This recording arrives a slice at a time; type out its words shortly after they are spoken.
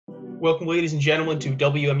Welcome, ladies and gentlemen, to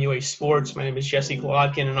WMUA Sports. My name is Jesse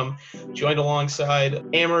Glodkin, and I'm joined alongside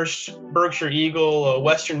Amherst, Berkshire Eagle,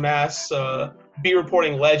 Western Mass, beat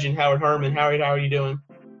reporting legend Howard Herman. Howard, how are you doing?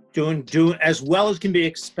 Doing as well as can be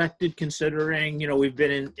expected, considering we've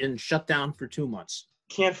been in shutdown for 2 months.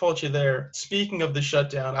 Can't fault you there. Speaking of the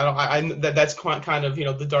shutdown, that's kind of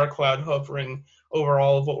the dark cloud hovering over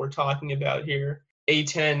all of what we're talking about here.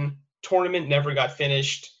 A10 tournament never got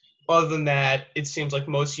finished. Other than that, it seems like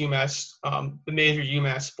most UMass, the major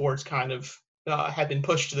UMass sports kind of have been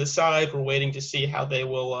pushed to the side. We're waiting to see how they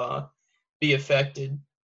will be affected.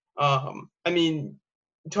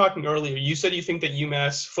 Talking earlier, you said you think that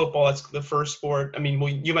UMass football, that's the first sport.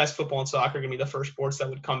 UMass football and soccer are going to be the first sports that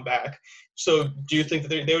would come back. So do you think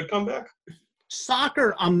that they would come back?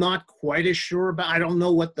 Soccer, I'm not quite as sure about. I don't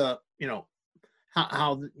know what the,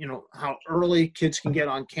 how early kids can get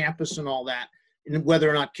on campus and all that, and whether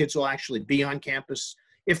or not kids will actually be on campus.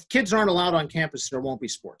 If kids aren't allowed on campus, there won't be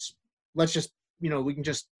sports. Let's just, we can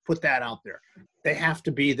just put that out there. They have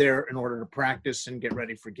to be there in order to practice and get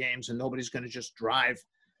ready for games, and nobody's going to just drive,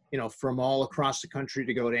 from all across the country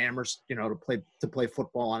to go to Amherst, to play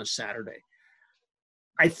football on a Saturday.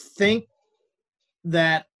 I think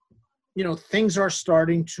that, things are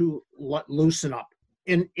starting to loosen up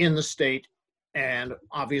in the state and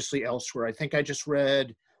obviously elsewhere. I think I just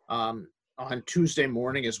read on Tuesday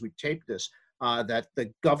morning as we taped this, that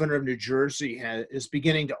the governor of New Jersey is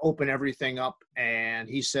beginning to open everything up, and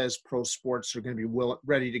he says pro sports are going to be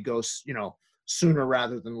ready to go, sooner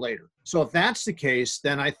rather than later. So if that's the case,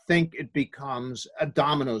 then I think it becomes a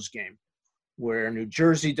dominoes game where New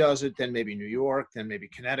Jersey does it, then maybe New York, then maybe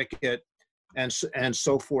Connecticut, and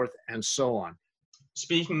so forth and so on.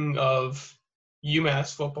 Speaking of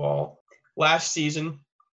UMass football, last season,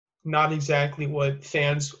 not exactly what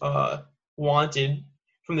fans wanted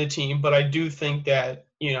from the team, but I do think that,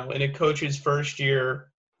 in a coach's first year,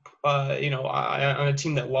 on a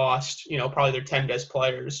team that lost, probably their 10 best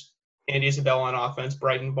players, Andy Isabella on offense,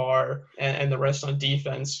 Brighton Barr, and the rest on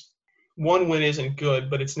defense, one win isn't good,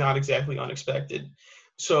 but it's not exactly unexpected.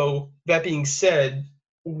 So that being said,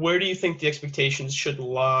 where do you think the expectations should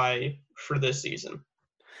lie for this season?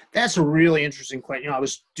 That's a really interesting question. I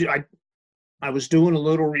was doing a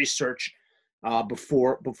little research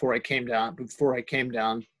before I came down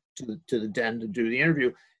to the den to do the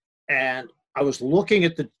interview, and I was looking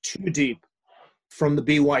at the two deep from the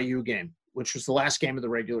BYU game, which was the last game of the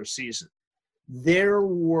regular season. There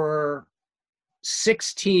were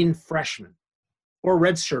 16 freshmen or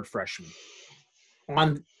redshirt freshmen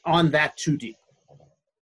on that two deep.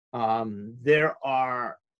 There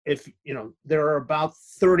are about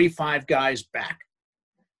 35 guys back.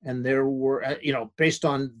 And there were, based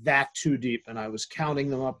on that two deep, and I was counting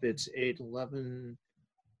them up, it's 8, 11,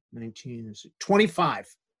 19,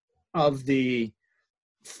 25 of the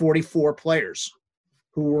 44 players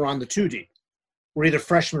who were on the two deep were either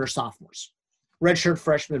freshmen or sophomores. Redshirt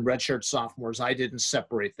freshmen, redshirt sophomores. I didn't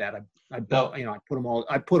separate that. I put them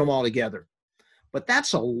all together. But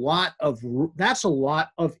that's a lot of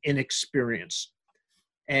inexperience.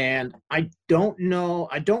 And I don't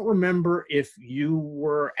remember if you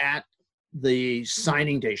were at the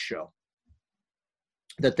signing day show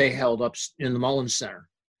that they held up in the Mullins Center.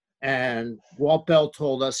 And Walt Bell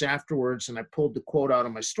told us afterwards, and I pulled the quote out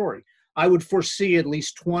of my story, I would foresee at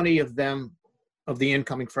least 20 of them, of the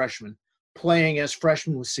incoming freshmen, playing as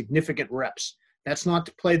freshmen with significant reps. That's not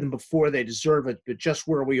to play them before they deserve it, but just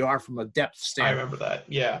where we are from a depth standpoint. I remember that.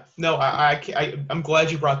 Yeah. No, I'm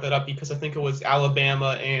glad you brought that up, because I think it was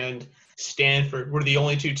Alabama and Stanford were the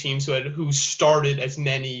only two teams who started as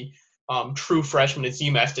many true freshmen as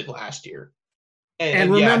UMass did last year.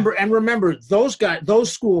 And remember,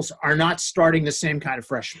 those schools are not starting the same kind of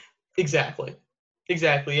freshmen. Exactly.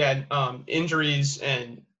 Yeah. Injuries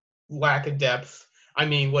and lack of depth.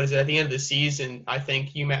 What is it? At the end of the season, I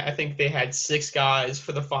think they had 6 guys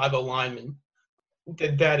for the 5-0 linemen.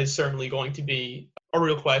 That is certainly going to be a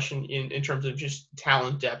real question in terms of just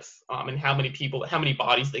talent depth, and how many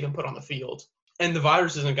bodies they can put on the field. And the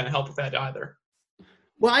virus isn't going to help with that either.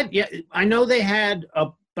 Well, I know they had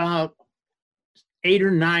about 8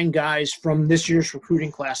 or 9 guys from this year's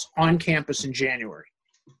recruiting class on campus in January.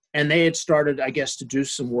 And they had started, I guess, to do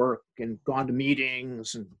some work and gone to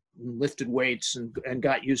meetings and lifted weights and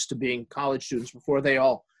got used to being college students before they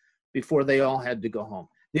all had to go home.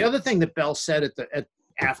 The other thing that Bell said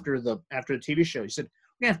after the TV show, he said,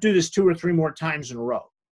 we have to do this 2 or 3 more times in a row.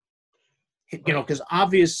 Because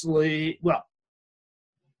obviously, well,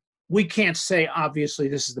 we can't say obviously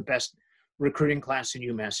this is the best recruiting class in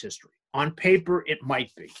UMass history. On paper, it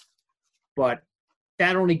might be, but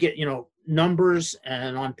that only numbers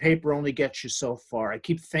and on paper only gets you so far. I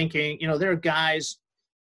keep thinking, there are guys.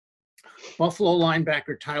 Buffalo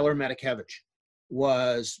linebacker Tyler Matakevich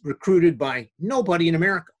was recruited by nobody in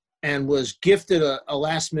America and was gifted a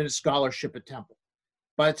last-minute scholarship at Temple.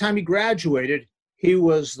 By the time he graduated, he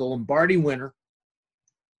was the Lombardi winner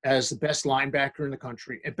as the best linebacker in the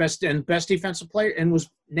country, and best defensive player, and was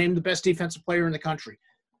named the best defensive player in the country.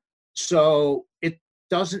 So it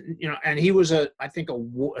doesn't, and he was I think a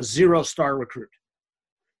 0-star recruit.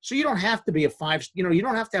 So you don't have to be a 5, you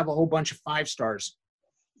don't have to have a whole bunch of 5 stars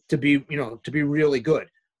to be really good.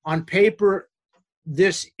 On paper,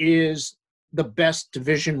 this is the best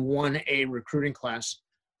Division 1A recruiting class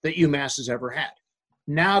that UMass has ever had.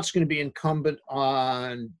 Now it's going to be incumbent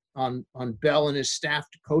on Bell and his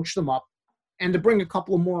staff to coach them up and to bring a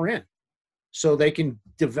couple more in so they can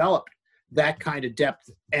develop that kind of depth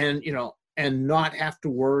and not have to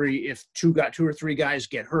worry if two or three guys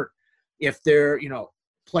get hurt, if they're,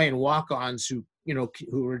 playing walk-ons who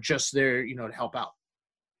are just there, to help out.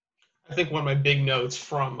 I think one of my big notes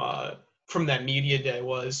from that media day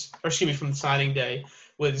from the signing day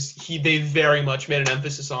was they very much made an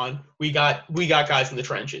emphasis on we got guys in the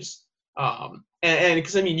trenches. And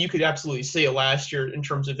because you could absolutely see it last year in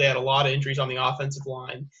terms of they had a lot of injuries on the offensive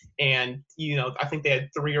line, and I think they had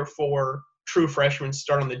 3 or 4 true freshmen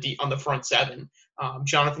start on the front 7.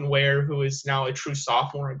 Jonathan Ware, who is now a true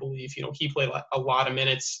sophomore, I believe, he played a lot of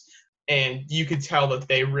minutes, and you could tell that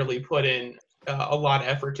they really put in a lot of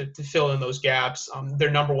effort to fill in those gaps.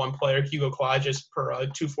 Their number 1 player, Hugo Klages, per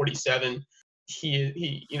 247.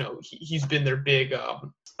 He's been their big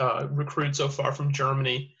recruit so far from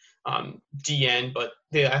Germany, DN. But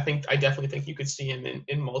I definitely think you could see him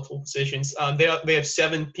in multiple positions. They have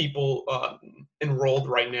 7 people enrolled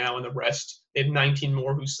right now, and the rest, they have 19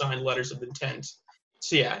 more who signed letters of intent.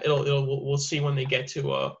 So yeah, we'll see when they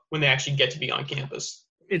actually get to be on campus.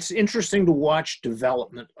 It's interesting to watch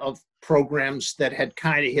development of programs that had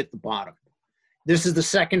kind of hit the bottom. This is the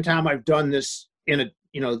second time I've done this in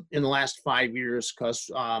the last 5 years, because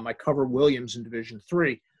I cover Williams in Division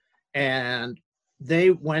III, and they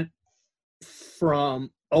went from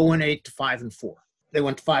 0-8 to 5-4. They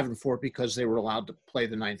went to 5-4 because they were allowed to play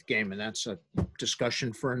the 9th game, and that's a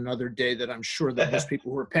discussion for another day that I'm sure that most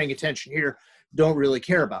people who are paying attention here don't really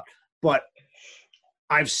care about. But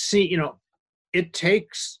I've seen, it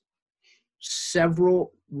takes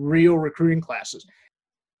several real recruiting classes.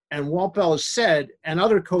 And Walt Bell has said, and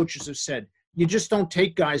other coaches have said, you just don't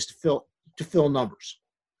take guys to fill numbers.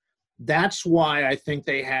 That's why I think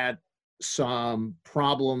they had some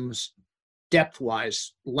problems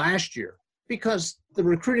depth-wise last year, because the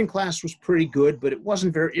recruiting class was pretty good, but it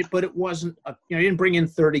wasn't you didn't bring in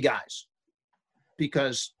 30 guys,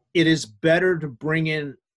 because it is better to bring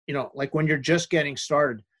in, like when you're just getting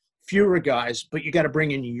started, fewer guys, but you got to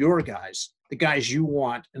bring in your guys, the guys you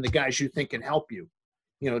want and the guys you think can help you,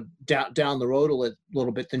 down the road a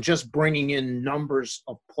little bit, than just bringing in numbers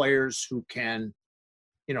of players who can,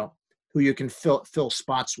 who you can fill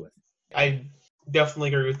spots with. I definitely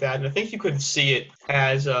agree with that, and I think you could see it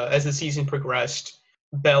as the season progressed.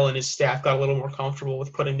 Bell and his staff got a little more comfortable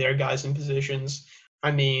with putting their guys in positions.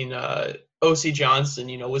 O.C. Johnson,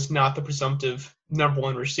 was not the presumptive number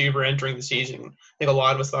 1 receiver entering the season. I think a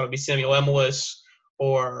lot of us thought it would be Samuel Emelis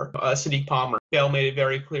or Sadiq Palmer. Bell made it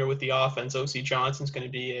very clear with the offense, O.C. Johnson's going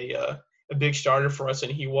to be a big starter for us,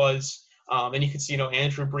 and he was. And you could see,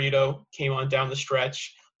 Andrew Brito came on down the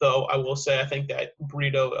stretch. Though I will say, I think that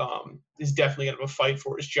Brito is definitely going to have a fight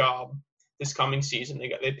for his job this coming season.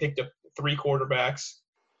 They picked up 3 quarterbacks.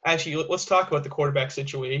 Actually, let's talk about the quarterback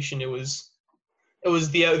situation. It was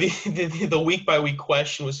the week by week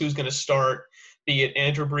question was who's going to start, be it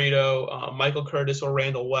Andrew Brito, Michael Curtis, or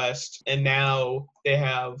Randall West. And now they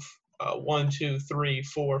have 1, 2, 3,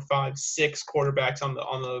 4, 5, 6 quarterbacks on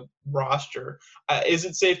the roster. Is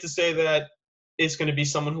it safe to say that it's going to be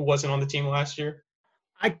someone who wasn't on the team last year?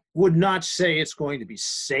 I would not say it's going to be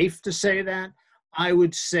safe to say that. I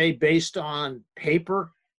would say based on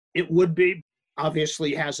paper, it would be.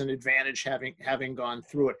 Obviously has an advantage having gone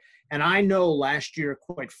through it. And I know last year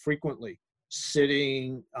quite frequently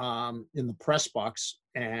sitting in the press box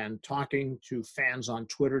and talking to fans on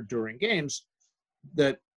Twitter during games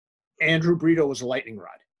that Andrew Brito was a lightning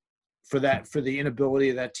rod for the inability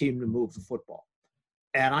of that team to move the football.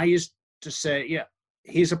 And I used to say, yeah,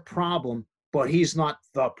 he's a problem, but he's not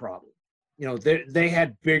the problem. They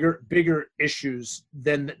had bigger issues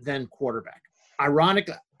than quarterback.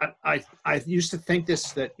 Ironically, I used to think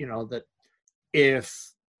that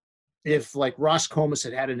if like Ross Comas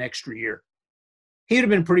had an extra year, he'd have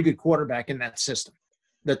been a pretty good quarterback in that system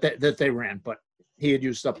that they ran. But he had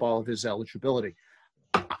used up all of his eligibility.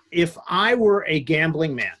 If I were a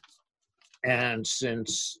gambling man, and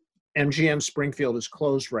since MGM Springfield is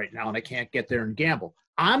closed right now and I can't get there and gamble,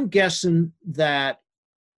 I'm guessing that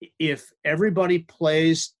if everybody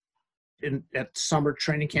plays at summer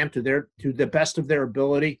training camp to the best of their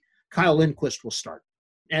ability, Kyle Lindquist will start.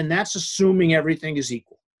 And that's assuming everything is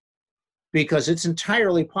equal, because it's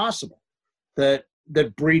entirely possible that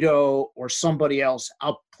Brito or somebody else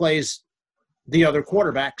outplays the other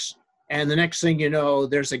quarterbacks. And the next thing you know,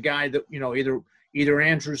 there's a guy that, either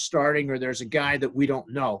Andrew's starting, or there's a guy that we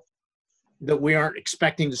don't know, that we aren't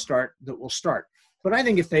expecting to start, that will start. But I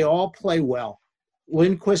think if they all play well,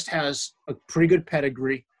 Lindquist has a pretty good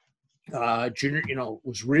pedigree. Junior,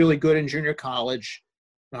 was really good in junior college.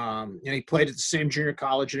 He played at the same junior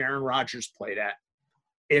college that Aaron Rodgers played at.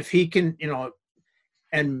 If he can,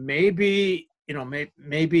 and maybe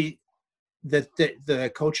that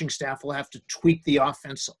the coaching staff will have to tweak the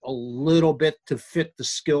offense a little bit to fit the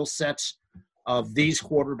skill sets of these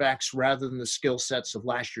quarterbacks rather than the skill sets of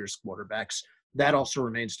last year's quarterbacks. That also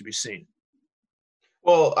remains to be seen.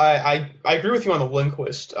 Well, I agree with you on the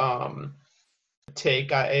Lindquist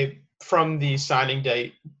take. From the signing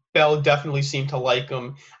date, Bell definitely seemed to like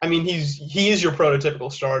him. I mean, he is your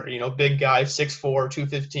prototypical starter, big guy, 6'4",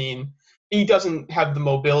 215. He doesn't have the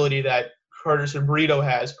mobility that Curtis or Brito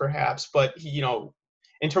has, perhaps, but he,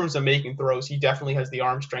 in terms of making throws, he definitely has the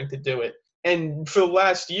arm strength to do it. And for the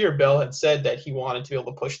last year, Bell had said that he wanted to be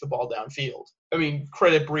able to push the ball downfield. I mean,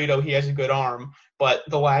 credit Brito, he has a good arm, but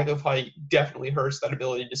the lack of height definitely hurts that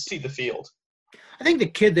ability to see the field. I think the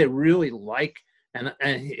kid they really like, and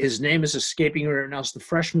his name is escaping me right now, is the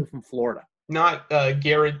freshman from Florida. Not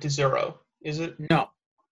Garrett DeZero, is it?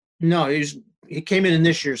 No, he came in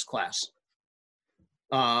this year's class.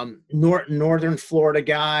 Northern Florida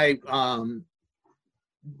guy.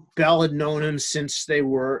 Bell had known him since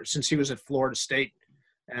he was at Florida State,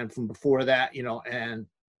 and from before that, and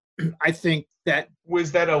I think that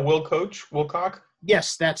was that a Wilcock?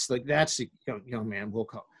 Yes, that's the young man,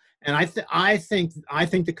 Wilcock. And I think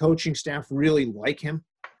the coaching staff really like him,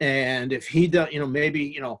 and if he does,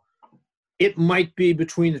 maybe it might be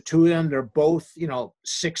between the two of them. They're both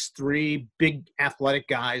 6'3", big athletic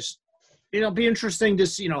guys. It'll be interesting to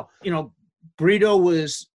see. Brito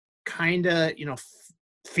was kind of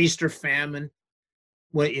feast or famine.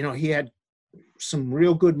 Well, he had some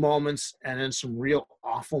real good moments and then some real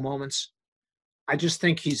awful moments. I just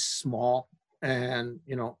think he's small and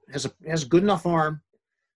has a good enough arm,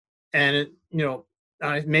 and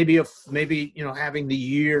maybe having the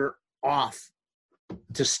year off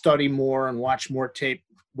to study more and watch more tape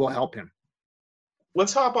will help him.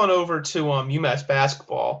 Let's hop on over to UMass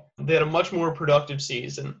basketball. They had a much more productive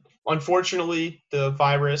season. Unfortunately, the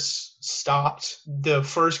virus stopped the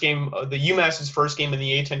first game, the UMass's first game in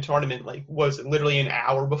the A-10 tournament, was literally an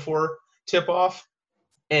hour before tip-off,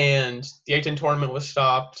 and the A-10 tournament was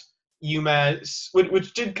stopped. UMass,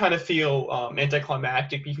 which did kind of feel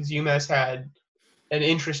anticlimactic, because UMass had an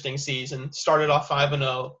interesting season. Started off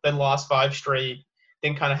 5-0, then lost 5 straight,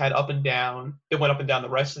 then kind of had up and down. It went up and down the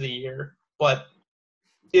rest of the year, but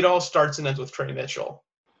it all starts and ends with Trey Mitchell.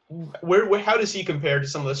 How does he compare to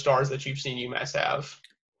some of the stars that you've seen UMass have?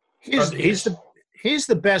 He's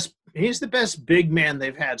the best big man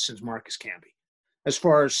they've had since Marcus Camby, as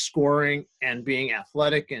far as scoring and being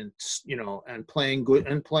athletic and and playing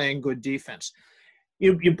good defense.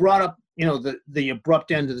 You brought up the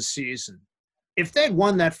abrupt end of the season. If they'd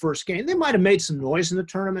won that first game, they might have made some noise in the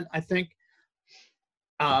tournament. I think.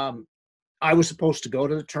 I was supposed to go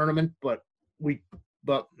to the tournament, but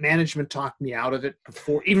management talked me out of it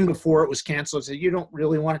before it was canceled. Said, you don't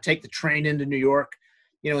really want to take the train into New York,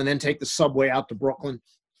 and then take the subway out to Brooklyn,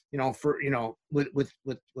 with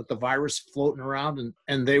the virus floating around,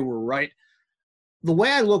 and they were right. The way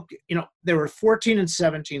I look, they were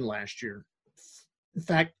 14-17 last year. In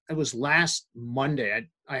fact, it was last Monday.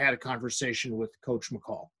 I had a conversation with Coach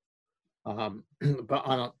McCall on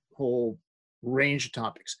a whole range of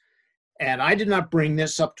topics. And I did not bring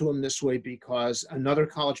this up to him this way because another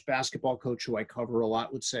college basketball coach who I cover a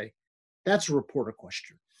lot would say, that's a reporter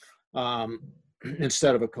question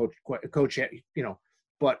instead of a coach.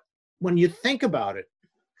 But when you think about it,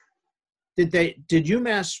 did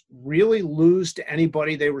UMass really lose to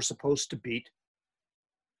anybody they were supposed to beat?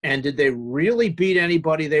 And did they really beat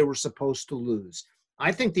anybody they were supposed to lose?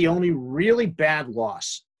 I think the only really bad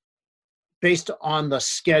loss, based on the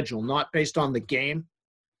schedule, not based on the game,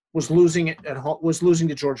 was losing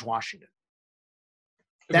to George Washington.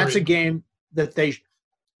 That's a game that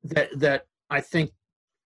that I think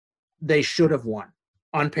they should have won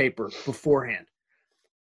on paper beforehand.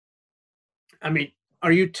 I mean,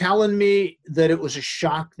 are you telling me that it was a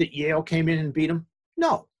shock that Yale came in and beat them?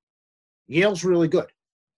 No. Yale's really good.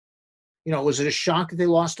 Was it a shock that they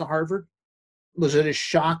lost to Harvard? Was it a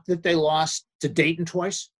shock that they lost to Dayton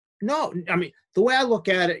twice? No. I mean, the way I look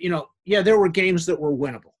at it, there were games that were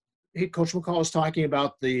winnable. Coach McCall was talking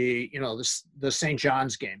about the St.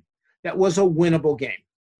 John's game. That was a winnable game.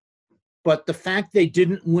 But the fact they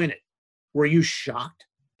didn't win it, were you shocked?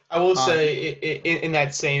 I will say, in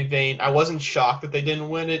that same vein, I wasn't shocked that they didn't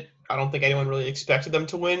win it. I don't think anyone really expected them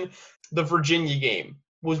to win. The Virginia game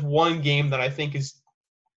was one game that I think it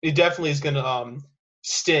definitely is going to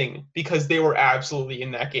sting, because they were absolutely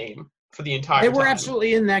in that game for the entire time. They were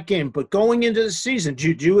absolutely in that game, but going into the season,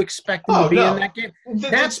 do you expect them to be in that game?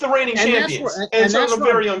 That's the reigning champions, and so a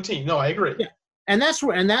very young team. No, I agree. Yeah. And that's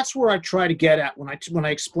where I try to get at when I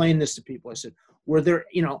explain this to people. I said, were there,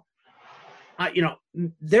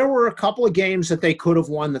 there were a couple of games that they could have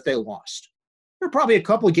won that they lost. There were probably a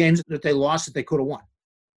couple of games that they lost that they could have won.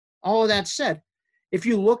 All of that said, if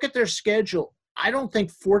you look at their schedule, I don't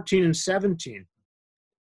think 14 and 17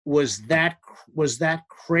 was that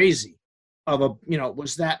crazy of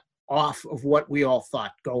was that off of what we all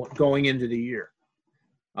thought going into the year.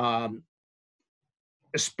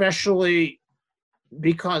 Especially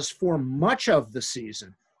because for much of the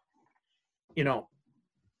season,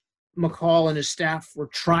 McCall and his staff were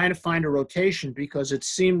trying to find a rotation, because it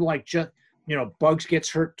seemed like Bugs gets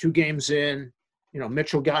hurt 2 games in,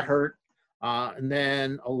 Mitchell got hurt. And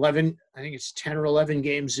then 11, I think it's 10 or 11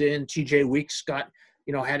 games in, TJ Weeks had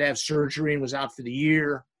to have surgery and was out for the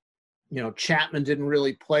year. Chapman didn't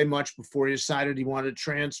really play much before he decided he wanted to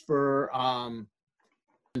transfer.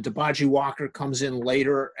 D'Baji Walker comes in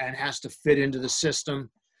later and has to fit into the system.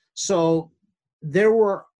 So there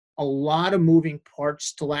were a lot of moving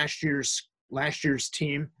parts to last year's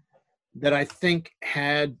team that I think,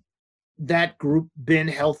 had that group been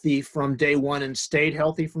healthy from day one and stayed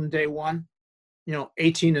healthy from day one,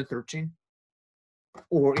 18 and 13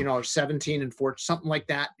 or 17 and 14, something like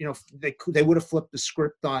that. They would have flipped the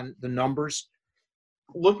script on the numbers.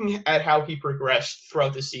 Looking at how he progressed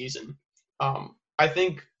throughout the season, I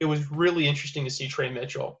think it was really interesting to see Trey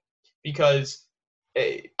Mitchell, because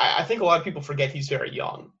I think a lot of people forget he's very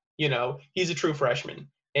young. He's a true freshman,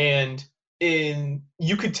 and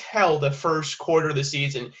you could tell the first quarter of the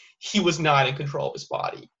season he was not in control of his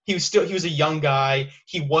body. He was a young guy.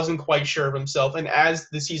 He wasn't quite sure of himself. And as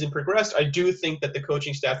the season progressed, I do think that the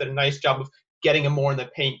coaching staff did a nice job of getting him more in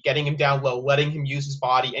the paint, getting him down low, letting him use his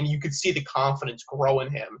body, and you could see the confidence grow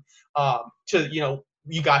in him.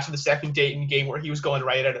 You got to the second Dayton game where he was going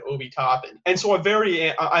right at Obi Toppin. And so I'm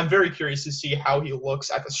very curious to see how he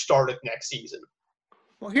looks at the start of next season.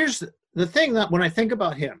 Well, here's the thing, that when I think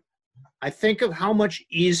about him, I think of how much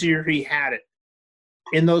easier he had it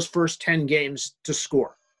in those first 10 games to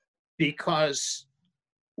score, because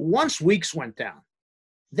once Weeks went down,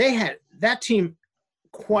 that team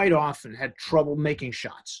quite often had trouble making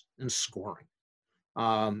shots and scoring.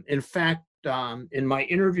 In fact, in my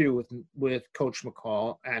interview with Coach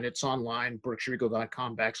McCall, and it's online,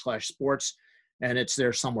 berkshire-eagle.com/sports, and it's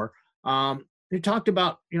there somewhere. He talked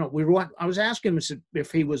about, I was asking him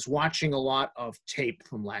if he was watching a lot of tape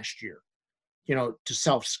from last year, to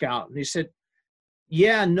self-scout. And he said,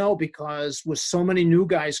 yeah, no, because with so many new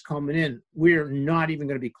guys coming in, we're not even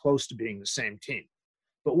going to be close to being the same team.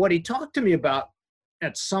 But what he talked to me about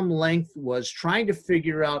at some length was trying to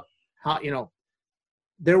figure out how,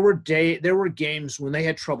 there were games when they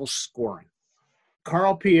had trouble scoring.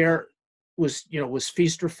 Carl Pierre was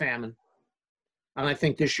feast or famine. And I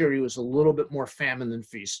think this year he was a little bit more famine than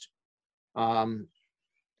feast. The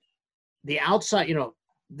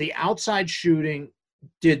outside shooting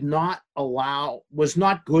was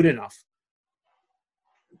not good enough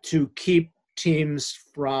to keep teams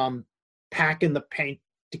from packing the paint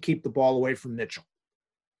to keep the ball away from Mitchell.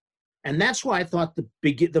 And that's why I thought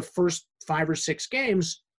the first 5 or 6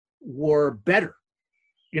 games were better,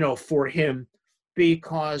 for him,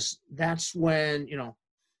 because that's when,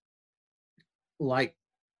 like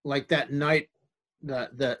that night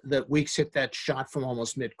that Weeks hit that shot from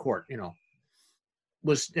almost midcourt,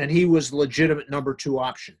 and he was legitimate number 2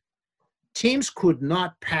 option. Teams could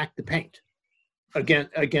not pack the paint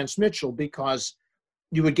against Mitchell, because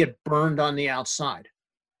you would get burned on the outside.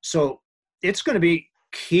 So it's going to be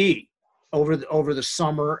key over the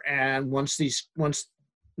summer, and once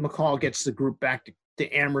McCall gets the group back to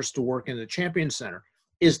Amherst to work in the Champion Center,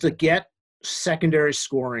 is to get secondary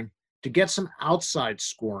scoring, to get some outside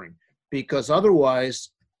scoring, because otherwise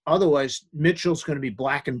Mitchell's going to be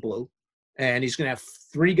black and blue, and he's going to have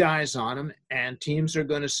 3 guys on him, and teams are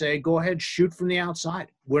going to say, go ahead, shoot from the outside.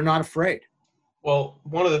 We're not afraid. Well,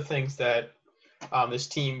 one of the things that this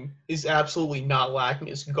team is absolutely not lacking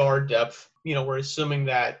is guard depth. We're assuming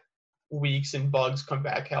that Weeks and Bugs come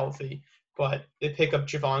back healthy, but they pick up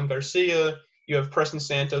Javon Garcia. You have Preston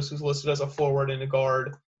Santos, who's listed as a forward and a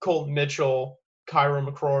guard. Colton Mitchell, Cairo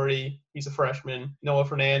McCrory, he's a freshman. Noah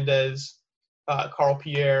Fernandez, Carl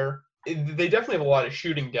Pierre. They definitely have a lot of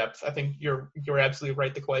shooting depth. I think you're absolutely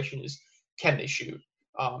right. The question is, can they shoot?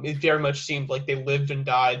 It very much seemed like they lived and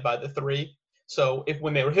died by the three. So if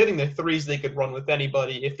when they were hitting their threes, they could run with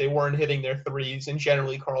anybody. If they weren't hitting their threes, and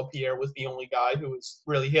generally Carl Pierre was the only guy who was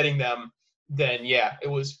really hitting them, then yeah, it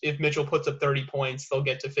was if Mitchell puts up 30 points, they'll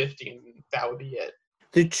get to 50, and that would be it.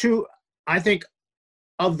 The two, I think,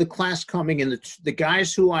 of the class coming in, the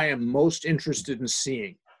guys who I am most interested in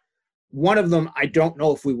seeing, one of them I don't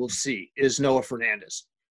know if we will see is Noah Fernandez,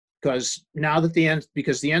 because now that the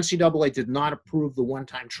NCAA did not approve the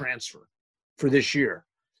one-time transfer for this year,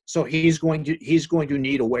 so he's going to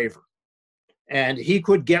need a waiver, and he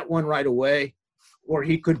could get one right away, or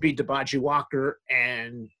he could be Dibaji Walker,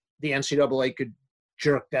 and the NCAA could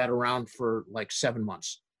jerk that around for like 7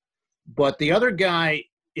 months. But the other guy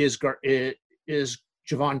is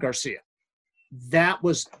Javon Garcia. That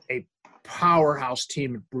was a powerhouse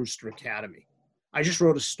team at Brewster Academy. I just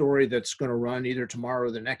wrote a story that's going to run either tomorrow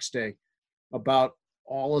or the next day about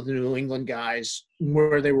all of the New England guys,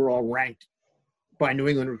 where they were all ranked by New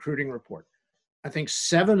England Recruiting Report. I think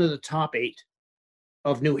 7 of the top 8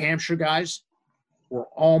 of New Hampshire guys were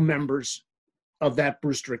all members of that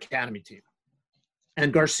Brewster Academy team.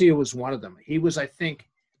 And Garcia was one of them. He was, I think,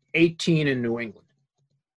 18 in New England,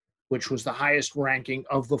 which was the highest ranking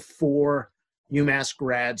of the 4 UMass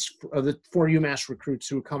grads, of the 4 UMass recruits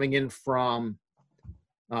who were coming in from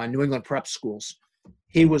New England prep schools.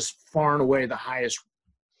 He was far and away the highest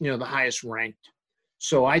ranked.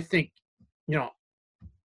 So I think,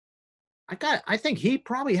 I think he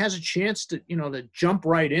probably has a chance to jump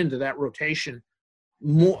right into that rotation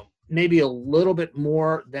more, maybe a little bit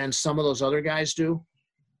more than some of those other guys do.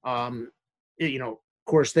 Of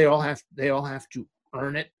course, they all have to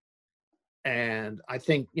earn it. And I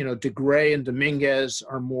think, DeGray and Dominguez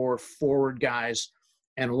are more forward guys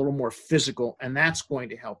and a little more physical, and that's going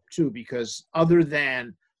to help too, because other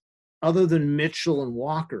than Mitchell and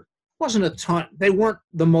Walker, wasn't a ton. They weren't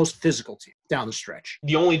the most physical team down the stretch.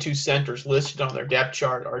 The only 2 centers listed on their depth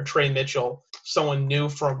chart are Trey Mitchell, someone new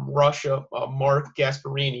from Russia, Mark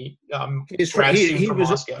Gasparini, grad student from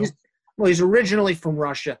Moscow. He's originally from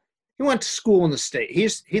Russia. He went to school in the state.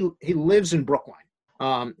 He lives in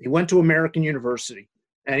Brookline. He went to American University,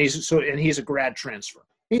 and he's a grad transfer.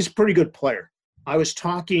 He's a pretty good player. I was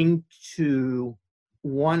talking to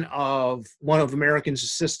one of American's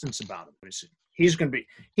assistants about him. He said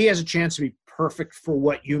he has a chance to be perfect for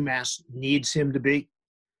what UMass needs him to be.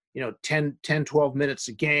 10, 12 minutes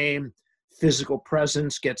a game, physical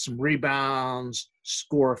presence, get some rebounds,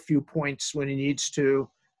 score a few points when he needs to.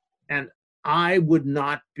 And I would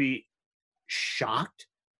not be shocked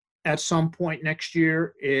at some point next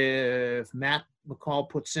year if Matt McCall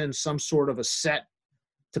puts in some sort of a set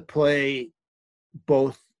to play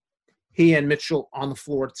both he and Mitchell on the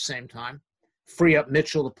floor at the same time, free up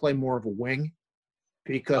Mitchell to play more of a wing,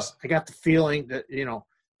 because I got the feeling that,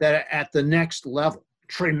 that at the next level,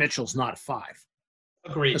 Trey Mitchell's not a 5.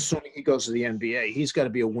 Agreed. Assuming he goes to the NBA, he's got to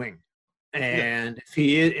be a wing. And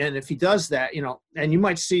if he does that, and you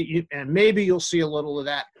might see, and maybe you'll see a little of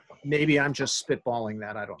that. Maybe I'm just spitballing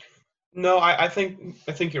that. I don't know. No, I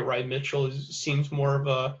think you're right. Mitchell seems more of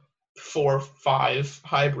a 4-5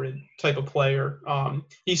 hybrid type of player.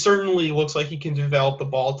 He certainly looks like he can develop the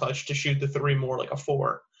ball touch to shoot the 3 more like a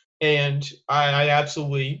 4. And I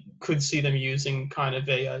absolutely could see them using kind of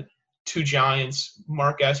a 2 giants.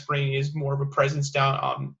 Mark Gasparini is more of a presence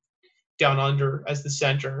down under as the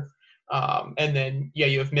center. And then,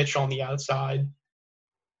 you have Mitchell on the outside.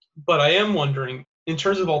 But I am wondering, in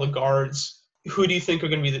terms of all the guards, who do you think are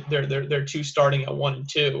going to be their 2 starting at 1 and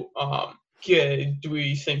 2? Do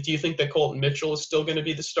you think that Colton Mitchell is still going to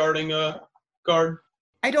be the starting guard?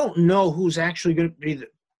 I don't know who's actually going to be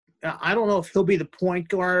I don't know if he'll be the point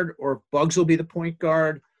guard or if Bugs will be the point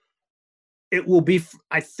guard.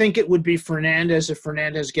 I think it would be Fernandez if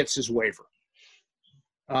Fernandez gets his waiver.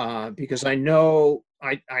 Because I know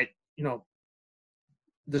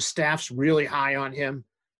the staff's really high on him,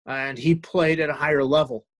 and he played at a higher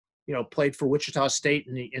level. Played for Wichita State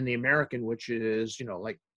in the American, which is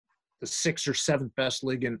like the 6th or 7th best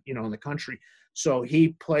league in the country. So he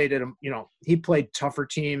played he played tougher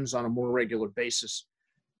teams on a more regular basis.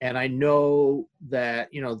 And I know that,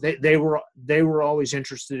 they were always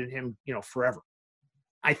interested in him, forever.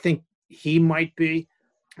 I think he might be.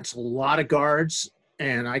 It's a lot of guards,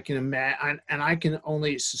 and I can imagine, and I can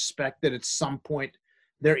only suspect that at some point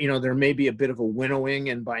there may be a bit of a winnowing,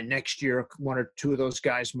 and by next year, one or two of those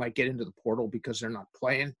guys might get into the portal because they're not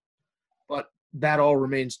playing. But that all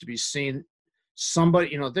remains to be seen.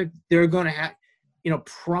 Somebody, they're going to have,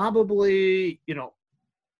 probably,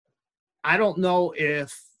 I don't know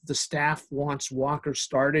if the staff wants Walker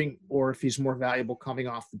starting or if he's more valuable coming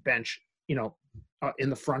off the bench, in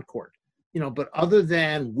the front court. But other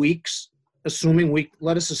than Weeks,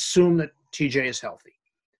 let us assume that TJ is healthy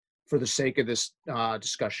for the sake of this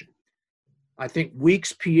discussion. I think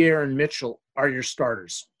Weeks, Pierre, and Mitchell are your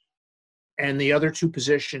starters. And the other two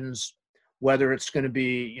positions, whether it's going to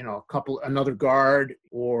be, another guard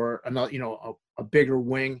or another, a bigger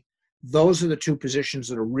wing, those are the two positions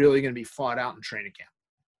that are really going to be fought out in training camp.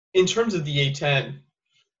 In terms of the A10,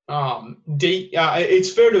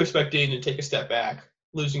 it's fair to expect Dayton to take a step back,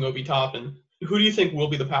 losing Obi Toppin. Who do you think will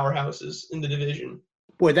be the powerhouses in the division?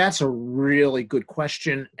 Boy, that's a really good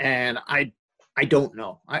question, and I don't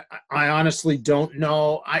know. I honestly don't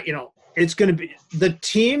know. It's going to be the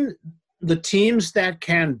teams that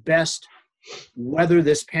can best weather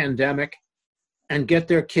this pandemic and get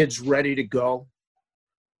their kids ready to go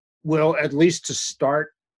will, at least to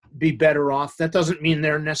start, be better off. That doesn't mean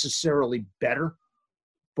they're necessarily better,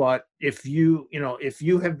 but if you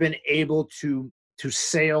have been able to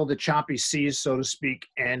sail the choppy seas, so to speak,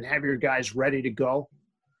 and have your guys ready to go,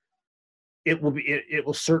 it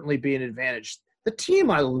will certainly be an advantage. The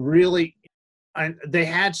team, they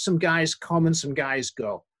had some guys come and some guys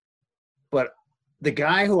go, but the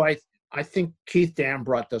guy who I think Keith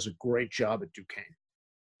Dambrot does a great job at Duquesne.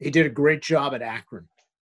 He did a great job at Akron.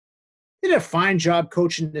 He did a fine job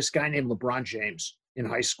coaching this guy named LeBron James in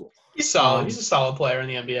high school. He's solid. He's a solid player in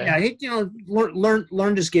the NBA. Yeah, he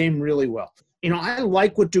learned his game really well. I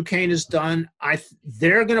like what Duquesne has done.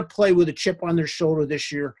 They're going to play with a chip on their shoulder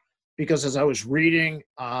this year because, as I was reading,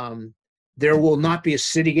 there will not be a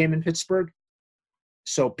city game in Pittsburgh,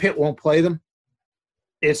 so Pitt won't play them.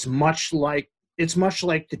 It's much like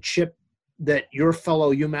the chip that your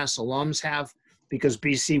fellow UMass alums have because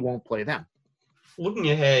BC won't play them.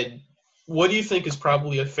 Looking ahead, what do you think is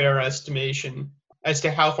probably a fair estimation as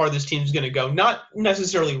to how far this team is going to go? Not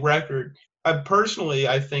necessarily record. I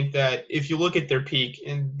think that if you look at their peak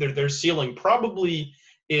and their ceiling probably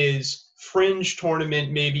is fringe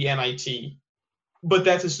tournament, maybe NIT. But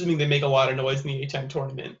that's assuming they make a lot of noise in the A10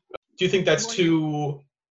 tournament. Do you think that's too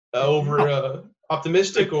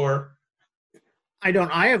optimistic, or? I don't.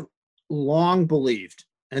 I have long believed,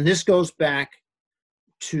 and this goes back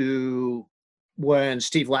to when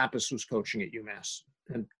Steve Lapis was coaching at UMass,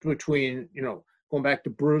 and between going back to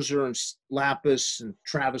Bruiser and Lapis and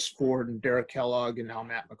Travis Ford and Derek Kellogg and now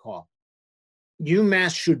Matt McCall.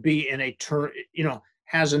 UMass should be in a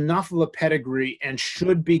has enough of a pedigree and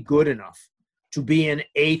should be good enough to be in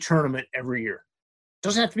a tournament every year. It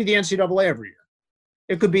doesn't have to be the NCAA every year.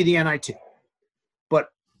 It could be the NIT. But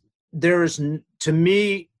there is, to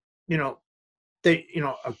me,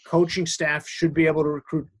 a coaching staff should be able to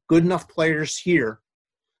recruit good enough players here,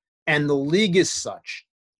 and the league is such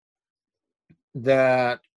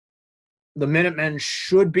that the Minutemen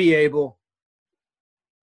should be able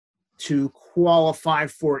to qualify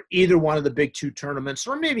for either one of the big two tournaments,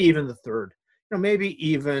 or maybe even the third. Maybe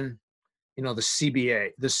even the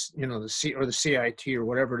CBA, the CIT or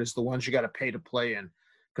whatever it is, the ones you got to pay to play in,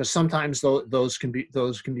 because sometimes those can be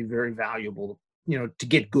very valuable, to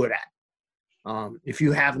get good at. If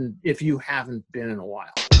you haven't been in a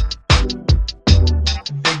while.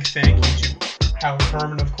 Big thank you to Howard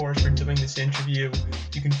Herman, of course, for doing this interview.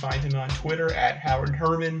 You can find him on Twitter at Howard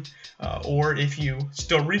Herman, or if you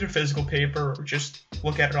still read a physical paper or just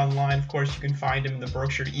look at it online, of course, you can find him in the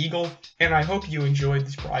Berkshire Eagle. And I hope you enjoyed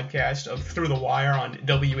this broadcast of Through the Wire on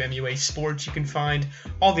WMUA Sports. You can find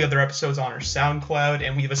all the other episodes on our SoundCloud,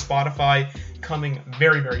 and we have a Spotify coming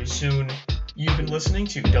very, very soon. You've been listening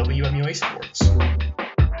to WMUA Sports.